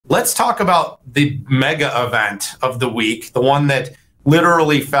Let's talk about the mega event of the week, the one that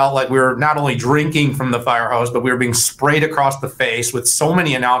literally felt like we were not only drinking from the fire hose, but we were being sprayed across the face with so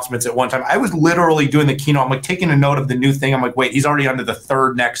many announcements at one time. I was literally doing the keynote. I'm like taking a note of the new thing. I'm like, wait, he's already onto the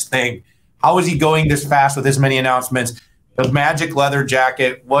third next thing. How is he going this fast with this many announcements? The magic leather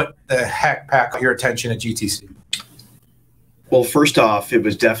jacket, what the heck packed your attention at GTC? Well, first off, it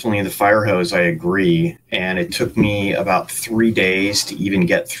was definitely the fire hose. I agree. And it took me about 3 days to even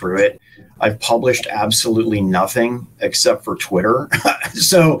get through it. I've published absolutely nothing except for Twitter.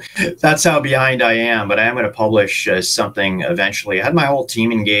 So that's how behind I am. But I am going to publish something eventually. I had my whole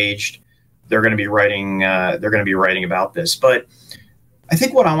team engaged. They're going to be writing. They're going to be writing about this. But I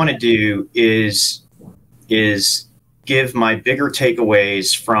think what I want to do is give my bigger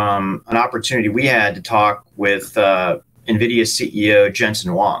takeaways from an opportunity we had to talk with NVIDIA CEO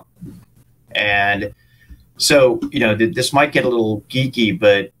Jensen Huang. And so, you know, this might get a little geeky,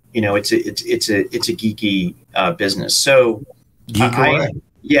 but you know, it's a geeky business. So, it's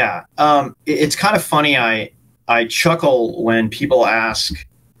kind of funny. I chuckle when people ask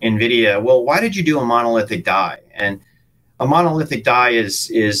NVIDIA, well, why did you do a monolithic die? And a monolithic die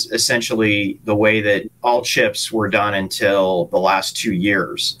is essentially the way that all chips were done until the last 2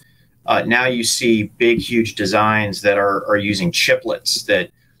 years. Now you see big, huge designs that are using chiplets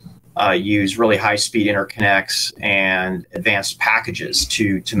that use really high-speed interconnects and advanced packages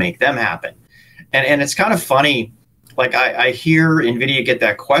to make them happen. And it's kind of funny. Like I hear NVIDIA get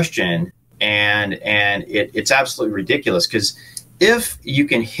that question, and it's absolutely ridiculous, because if you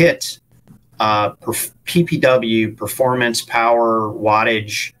can hit PPW, performance, power,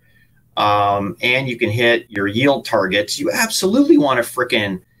 wattage, and you can hit your yield targets, you absolutely want a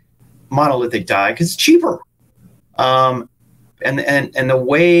frickin' monolithic die because it's cheaper. And the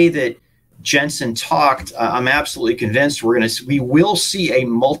way that Jensen talked, I'm absolutely convinced we will see a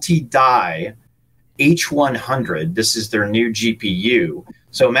multi-die H100. This is their new GPU.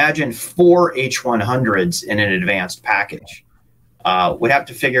 So imagine 4 H100s in an advanced package. We'd have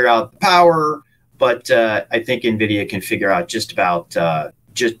to figure out the power, but I think NVIDIA can figure out just about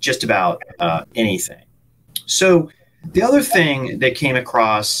anything. So the other thing that came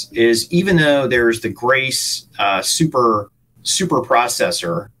across is, even though there's the Grace super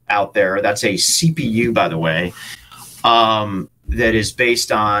processor out there, that's a CPU, by the way, that is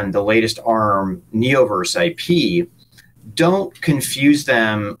based on the latest ARM Neoverse IP, don't confuse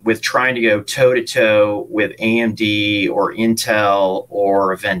them with trying to go toe-to-toe with AMD or Intel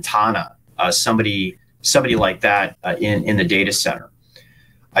or Ventana, somebody like that in the data center.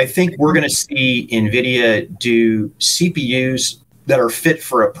 I think we're going to see NVIDIA do CPUs that are fit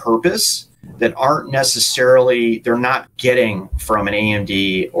for a purpose, that aren't necessarily, they're not getting from an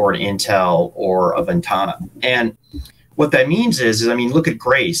AMD or an Intel or a Ventana. And what that means is I mean, look at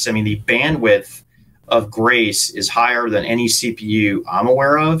Grace. I mean, the bandwidth of Grace is higher than any CPU I'm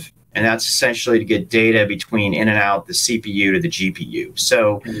aware of. And that's essentially to get data between in and out the CPU to the GPU.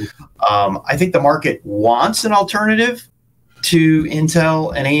 So I think the market wants an alternative to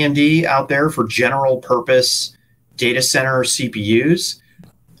Intel and AMD out there for general purpose data center CPUs.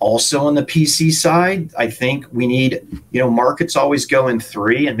 Also on the PC side, I think we need, you know, markets always go in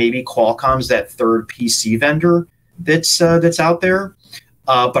three, and maybe Qualcomm's that third PC vendor that's out there.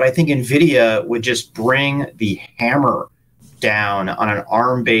 But I think NVIDIA would just bring the hammer down on an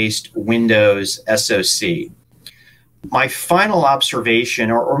ARM-based Windows SoC. My final observation,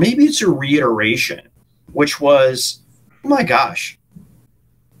 or maybe it's a reiteration, which was, oh my gosh,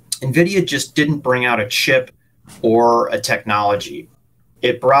 NVIDIA just didn't bring out a chip or a technology.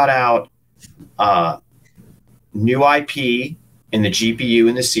 It brought out new IP in the GPU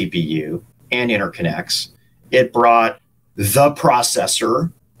and the CPU and interconnects. It brought the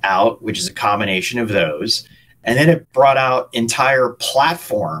processor out, which is a combination of those. And then it brought out entire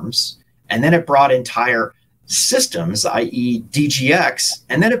platforms. And then it brought entire systems, i.e. DGX.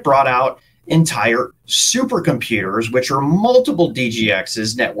 And then it brought out entire supercomputers, which are multiple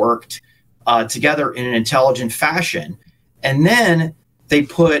DGXs networked together in an intelligent fashion. And then they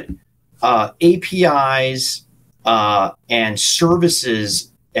put APIs and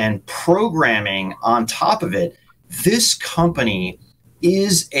services and programming on top of it. This company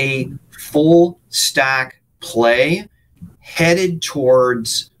is a full stack play headed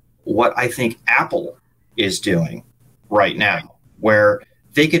towards what I think Apple is doing right now, where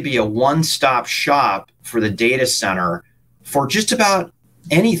they could be a one-stop shop for the data center for just about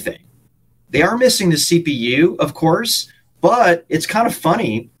anything. They are missing the CPU, of course, but it's kind of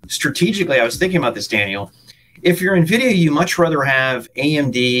funny. Strategically, I was thinking about this, Daniel. If you're NVIDIA, you much rather have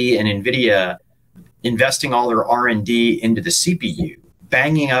AMD and NVIDIA investing all their R&D into the CPU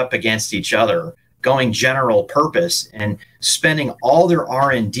banging up against each other, going general purpose and spending all their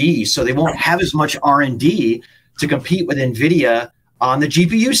R&D, so they won't have as much R&D to compete with NVIDIA on the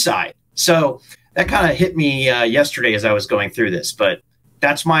GPU side. So that kind of hit me yesterday as I was going through this, but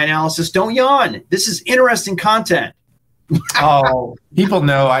that's my analysis. Don't yawn. This is interesting content. Oh, people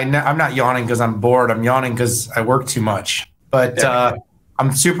know I'm not yawning because I'm bored. I'm yawning because I work too much. But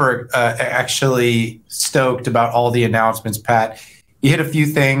I'm super actually stoked about all the announcements, Pat. You hit a few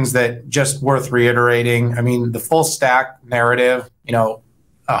things that just worth reiterating. I mean, the full stack narrative,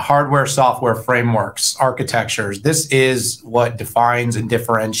 hardware, software frameworks, architectures. This is what defines and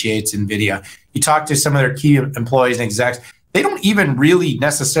differentiates NVIDIA. You talk to some of their key employees and execs, they don't even really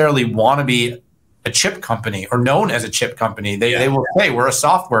necessarily want to be a chip company or known as a chip company. They will say, we're a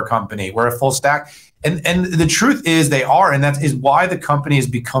software company, we're a full stack. And the truth is they are, and that is why the company has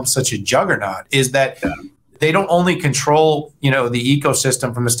become such a juggernaut, is that they don't only control, the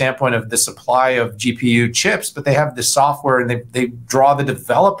ecosystem from the standpoint of the supply of GPU chips, but they have the software and they draw the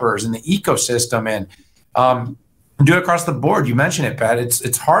developers and the ecosystem in. Do it across the board. You mentioned it, Pat.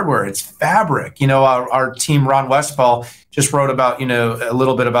 It's hardware, it's fabric. Our team, Ron Westfall, just wrote about, a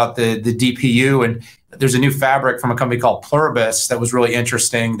little bit about the DPU, and there's a new fabric from a company called Pluribus that was really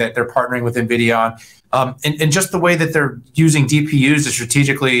interesting that they're partnering with NVIDIA on. And just the way that they're using DPUs to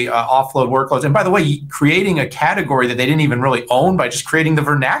strategically offload workloads. And by the way, creating a category that they didn't even really own by just creating the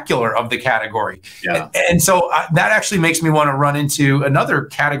vernacular of the category. Yeah. And so that actually makes me want to run into another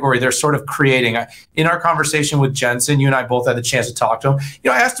category they're sort of creating. In our conversation with Jensen, you and I both had the chance to talk to him.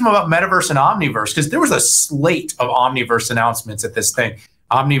 I asked him about Metaverse and Omniverse because there was a slate of Omniverse announcements at this thing.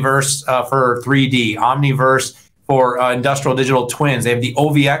 Omniverse for 3D, Omniverse for industrial digital twins. They have the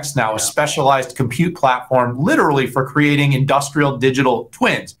OVX now, a specialized compute platform literally for creating industrial digital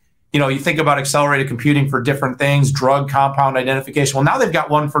twins. You think about accelerated computing for different things, drug compound identification. Well, now they've got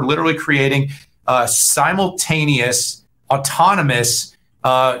one for literally creating simultaneous, autonomous,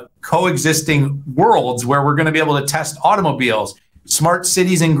 coexisting worlds where we're going to be able to test automobiles, smart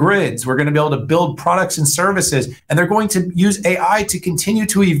cities and grids. We're going to be able to build products and services, and they're going to use AI to continue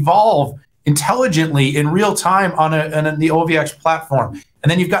to evolve intelligently in real time on the OVX platform.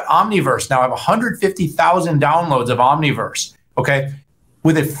 And then you've got Omniverse. Now I have 150,000 downloads of Omniverse, okay,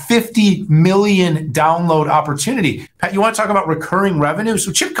 with a 50 million download opportunity. Pat, you want to talk about recurring revenue?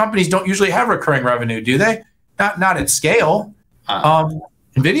 So chip companies don't usually have recurring revenue, do they? Not at scale.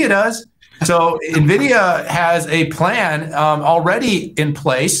 NVIDIA does. So NVIDIA has a plan already in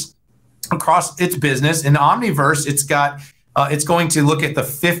place across its business. In Omniverse, it's going to look at the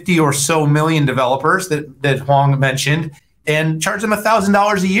 50 or so million developers that Huang mentioned and charge them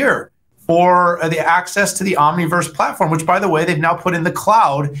 $1,000 a year for the access to the Omniverse platform, which, by the way, they've now put in the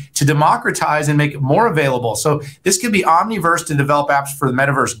cloud to democratize and make it more available. So this could be Omniverse to develop apps for the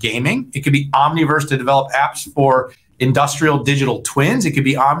metaverse gaming. It could be Omniverse to develop apps for industrial digital twins. It could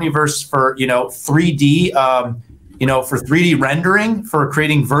be Omniverse for 3D, for 3D rendering, for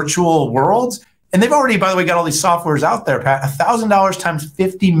creating virtual worlds. And they've already, by the way, got all these softwares out there, Pat. $1,000 times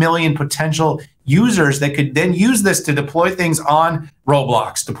 50 million potential users that could then use this to deploy things on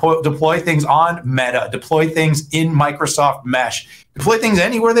Roblox, deploy things on Meta, deploy things in Microsoft Mesh, deploy things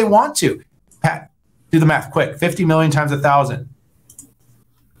anywhere they want to. Pat, do the math quick. 50 million times 1,000.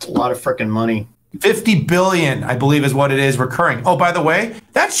 It's a lot of freaking money. 50 billion, I believe, is what it is recurring. Oh, by the way,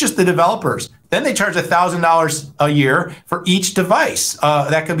 that's just the developers. Then they charge $1,000 a year for each device.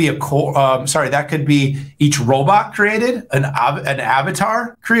 That could be that could be each robot created, an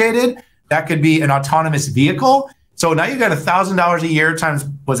avatar created. That could be an autonomous vehicle. So now you've got $1,000 a year times,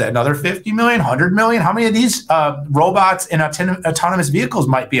 was that another 50 million, 100 million? How many of these robots and autonomous vehicles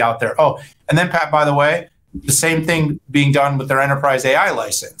might be out there? Oh, and then Pat, by the way, the same thing being done with their enterprise AI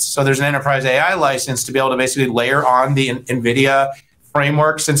license. So there's an enterprise AI license to be able to basically layer on the NVIDIA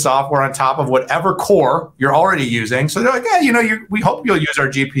frameworks and software on top of whatever core you're already using. So they're like, yeah, we hope you'll use our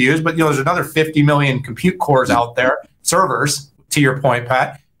GPUs, but there's another 50 million compute cores out there, servers, to your point,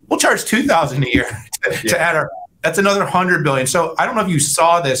 Pat. We'll charge $2,000 a year to add that's another 100 billion. So I don't know if you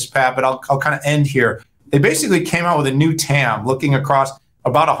saw this, Pat, but I'll kind of end here. They basically came out with a new TAM looking across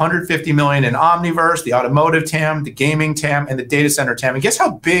about 150 million in Omniverse, the automotive TAM, the gaming TAM, and the data center TAM. And guess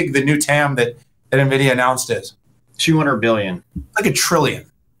how big the new TAM that NVIDIA announced is? 200 billion. Like $1 trillion.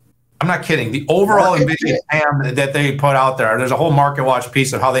 I'm not kidding. The overall NVIDIA TAM that they put out there, there's a whole market watch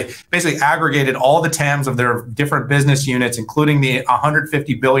piece of how they basically aggregated all the TAMs of their different business units, including the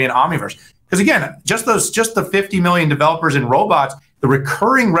 150 billion Omniverse. Because again, just the 50 million developers and robots, the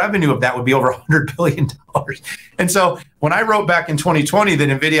recurring revenue of that would be over $100 billion. And so when I wrote back in 2020 that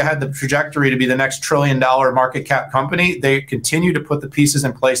NVIDIA had the trajectory to be the next $1 trillion market cap company, they continue to put the pieces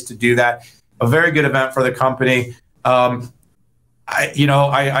in place to do that. A very good event for the company. I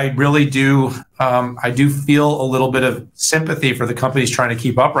really do. I do feel a little bit of sympathy for the companies trying to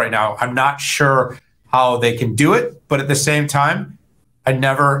keep up right now. I'm not sure how they can do it, but at the same time, I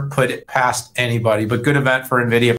never put it past anybody. But good event for NVIDIA.